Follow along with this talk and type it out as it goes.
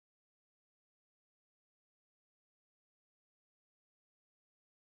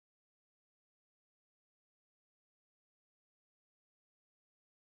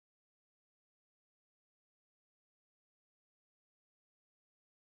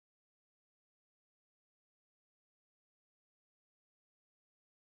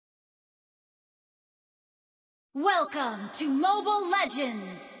Welcome to Mobile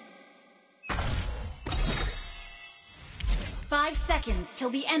Legends! 5 seconds till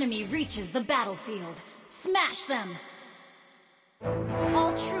the enemy reaches the battlefield. Smash them!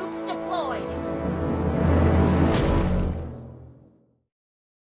 All troops deployed!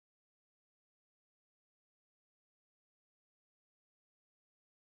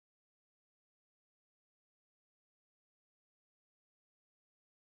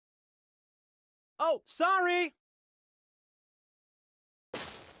 Oh, sorry!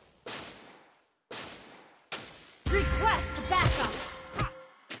 Request backup!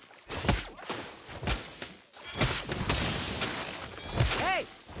 Hey,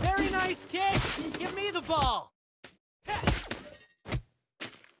 very nice kick! Give me the ball!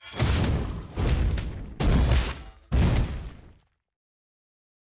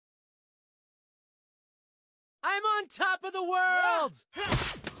 I'm on top of the world!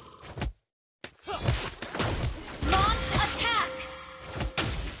 Launch attack!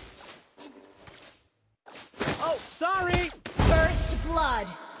 Oh, sorry! First blood!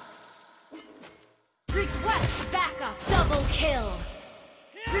 Request backup! Double kill!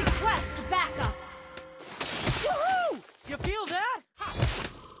 Request backup! Woohoo! You feel that?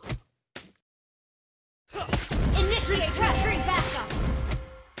 Initiate retreat backup!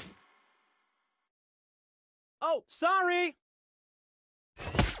 Oh, sorry!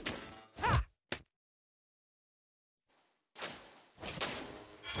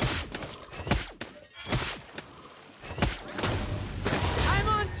 I'm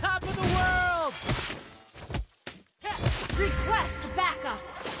on top of the world! Request backup!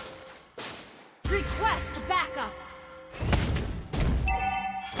 Request backup!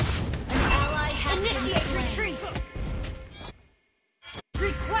 An ally has Initiate retreat!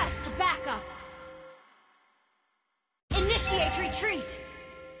 Request backup! Initiate retreat!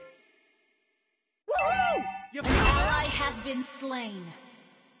 Woohoo! You An feel that? ally has been slain.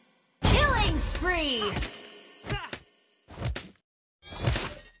 Killing spree!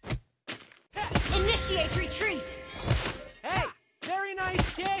 Initiate retreat! Hey, very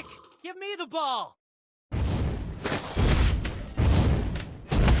nice kick! Give me the ball!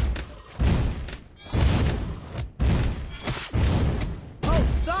 Oh,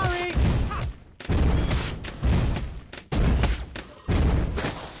 sorry!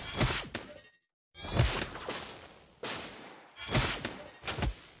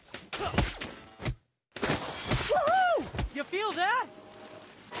 Woohoo! You feel that?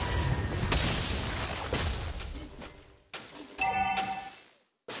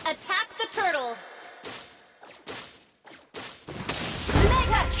 Attack the turtle!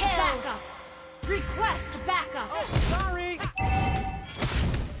 Mega kill! Backup! Request backup! Oh, sorry!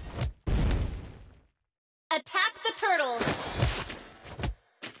 Attack the turtle!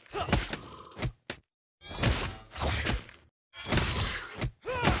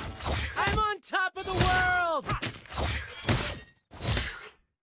 I'm on top of the world!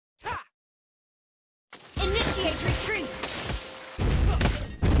 Initiate retreat!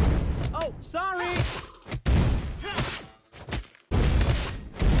 Oh, sorry!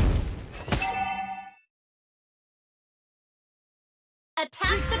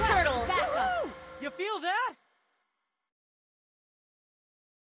 Attack the turtle! Woo! You feel that?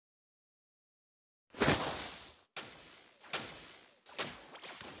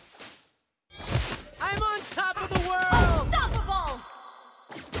 I'm on top of the world! Unstoppable!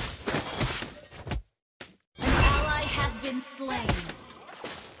 An ally has been slain.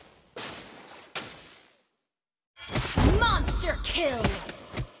 Monster kill!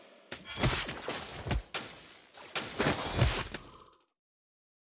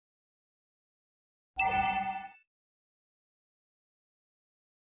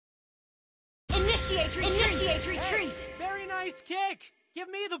 Initiate retreat! Initiate retreat! Hey, very nice kick! Give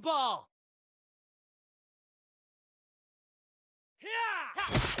me the ball! Yeah!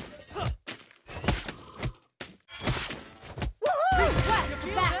 Woohoo! You Request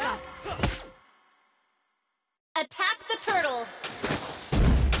feel backup! that? Attack the turtle!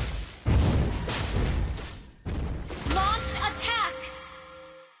 Launch attack!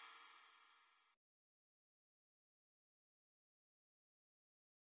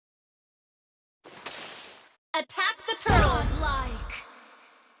 Attack the turtle! Godlike!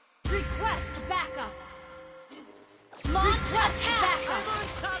 Request backup! Launch attack! I'm on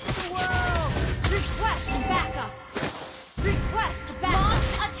top of the world! Request backup! Request backup!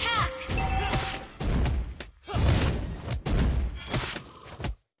 Launch attack!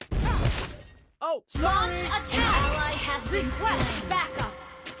 Oh, sorry! Launch attack! Ally has been Request backup!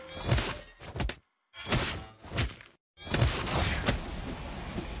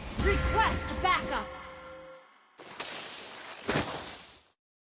 Request backup!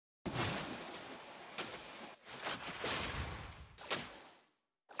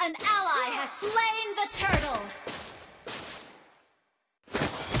 An ally has slain the turtle!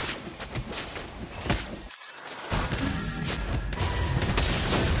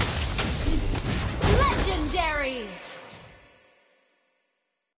 Legendary!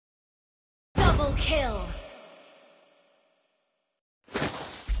 Double kill!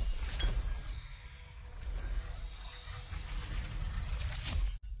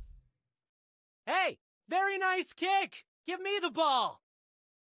 Hey! Very nice kick! Give me the ball!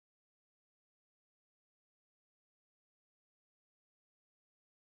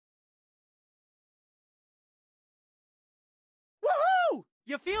 Woohoo!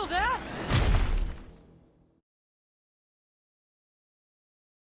 You feel that?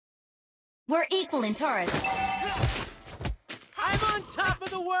 We're equal in turrets. I'm on top of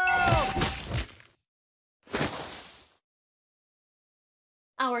the world!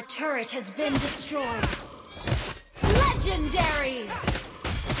 Our turret has been destroyed. Legendary!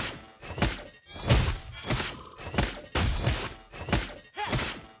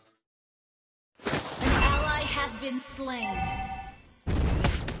 An ally has been slain.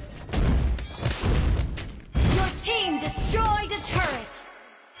 Your team destroyed a turret.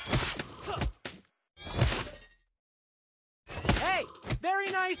 Hey! Very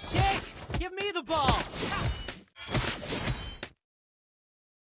nice kick! Give me the ball!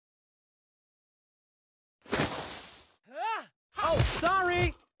 Oh,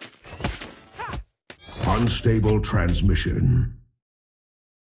 sorry! Unstable transmission.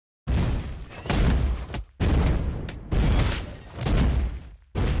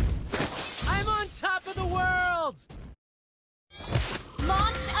 I'm on top of the world!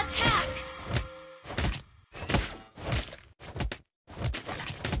 Launch attack!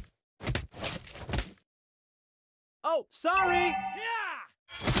 Oh, sorry!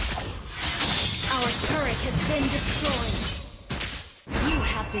 Our turret has been destroyed. You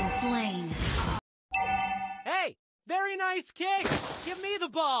have been slain. Hey! Very nice kick! Give me the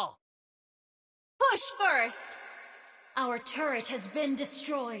ball! Push first! Our turret has been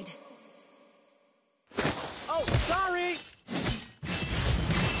destroyed. Oh, sorry!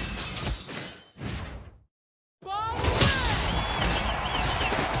 Ball away!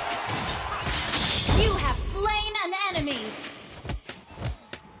 You have slain an enemy!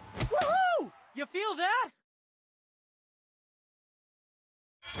 Woohoo! You feel that?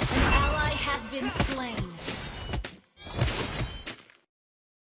 An ally has been slain.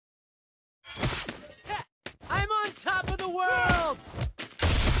 I'm on top of the world!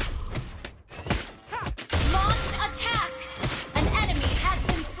 Launch attack! An enemy has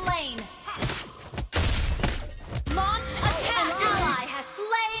been slain. Launch attack! An ally has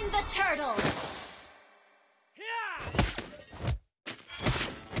slain the turtle.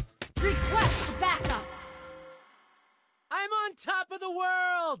 Request backup. I'm on top of the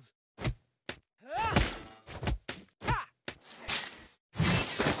world!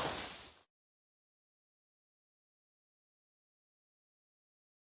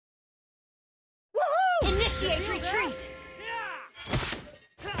 Woohoo! Initiate retreat.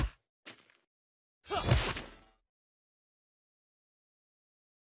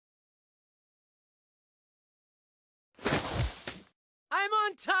 I'm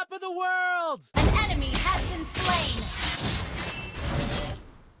on top of the world! An enemy has been slain.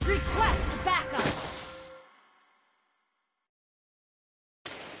 Request backup.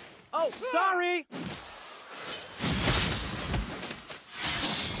 Oh, sorry!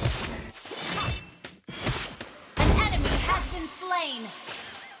 An enemy has been slain.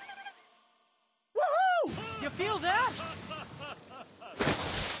 Woohoo! You feel that?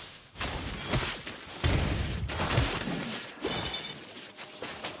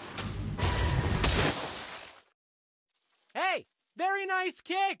 Hey! Very nice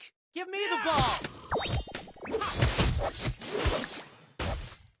kick! Give me the ball!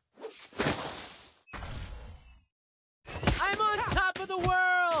 I'm on top of the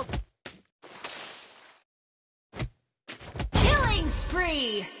world! Killing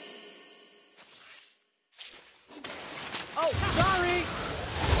spree. Oh, sorry!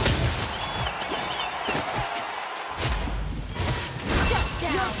 Shut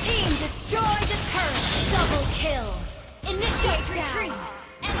down. Your team destroyed a turret. Double kill. Initiate retreat.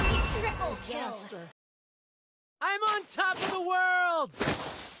 Enemy triple kill. I'm on top of the world!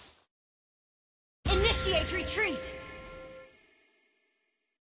 Initiate retreat.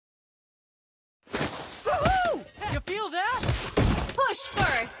 Woohoo! You feel that? Push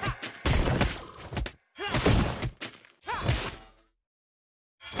first.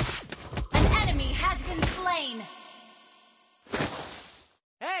 An enemy has been slain.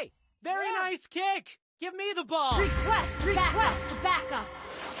 Hey! Very nice kick! Give me the ball! Request backup.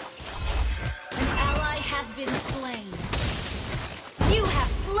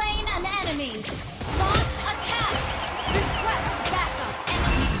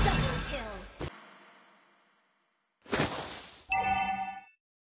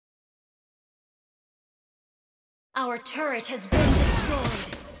 Our turret has been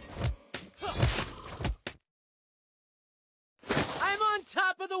destroyed. I'm on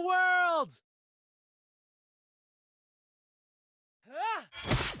top of the world! Ah!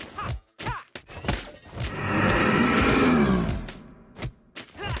 Ha! Ha!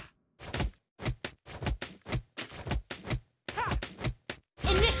 Ha!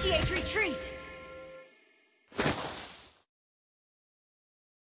 Initiate retreat!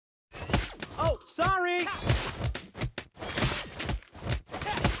 Oh, sorry!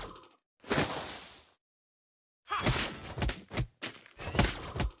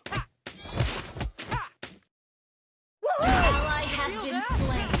 An ally has been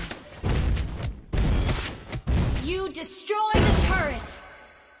slain. You destroyed a turret!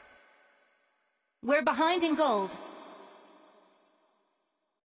 We're behind in gold.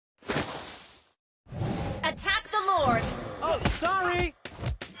 Attack the Lord! Oh, sorry!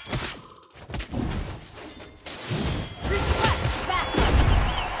 Request backup!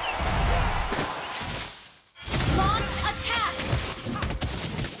 Launch attack!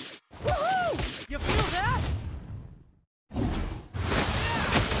 Woohoo! You feel that?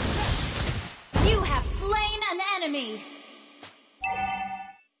 You have slain an enemy!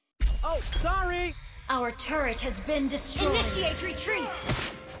 Oh, sorry! Our turret has been destroyed. Initiate retreat!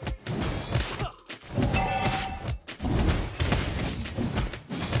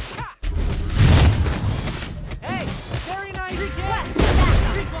 Hey, very nice Request kick!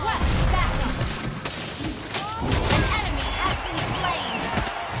 backup! Request backup! An enemy has been slain!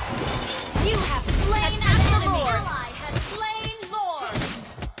 You have slain an enemy! Ally has slain Lord!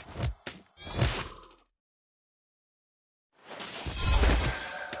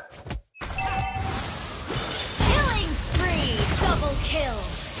 Killing spree! Double kill!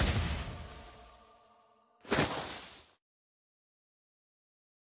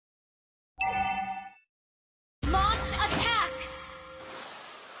 Launch attack!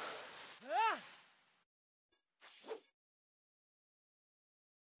 Ah!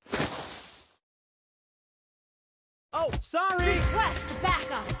 Oh, sorry! Request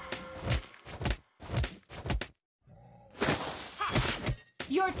backup!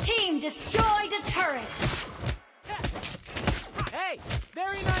 Your team destroyed a turret! Hey,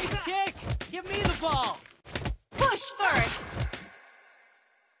 very nice kick! Give me the ball! Push first!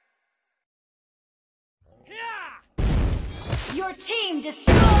 Yeah! Your team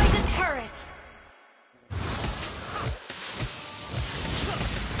destroyed a turret!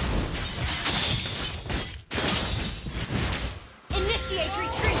 Initiate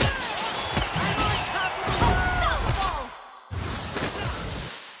retreat! I'm on top of the Unstoppable!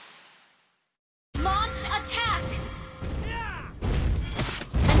 Launch attack! Yeah!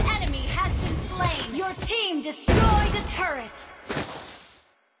 An enemy has been slain! Your team destroyed a turret!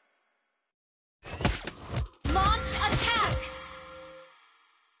 Launch attack!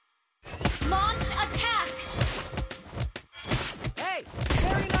 Launch attack! Hey,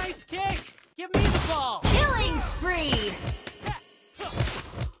 very nice kick! Give me the ball! Killing spree!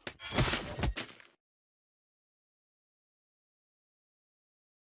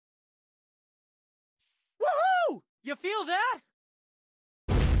 Woohoo! You feel that?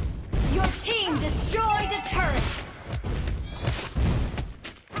 Your team destroyed a turret!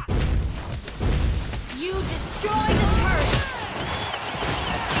 You destroyed a turret!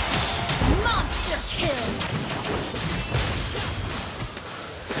 Monster kill!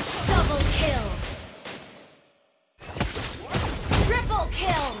 Double kill! Triple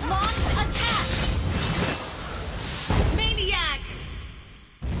kill! Launch attack! Maniac!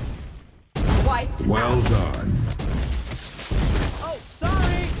 Wiped Well out. done. Oh,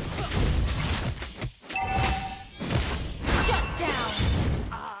 sorry! Shut down!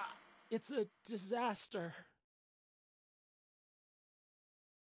 It's a disaster.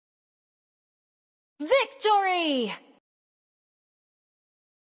 Victory!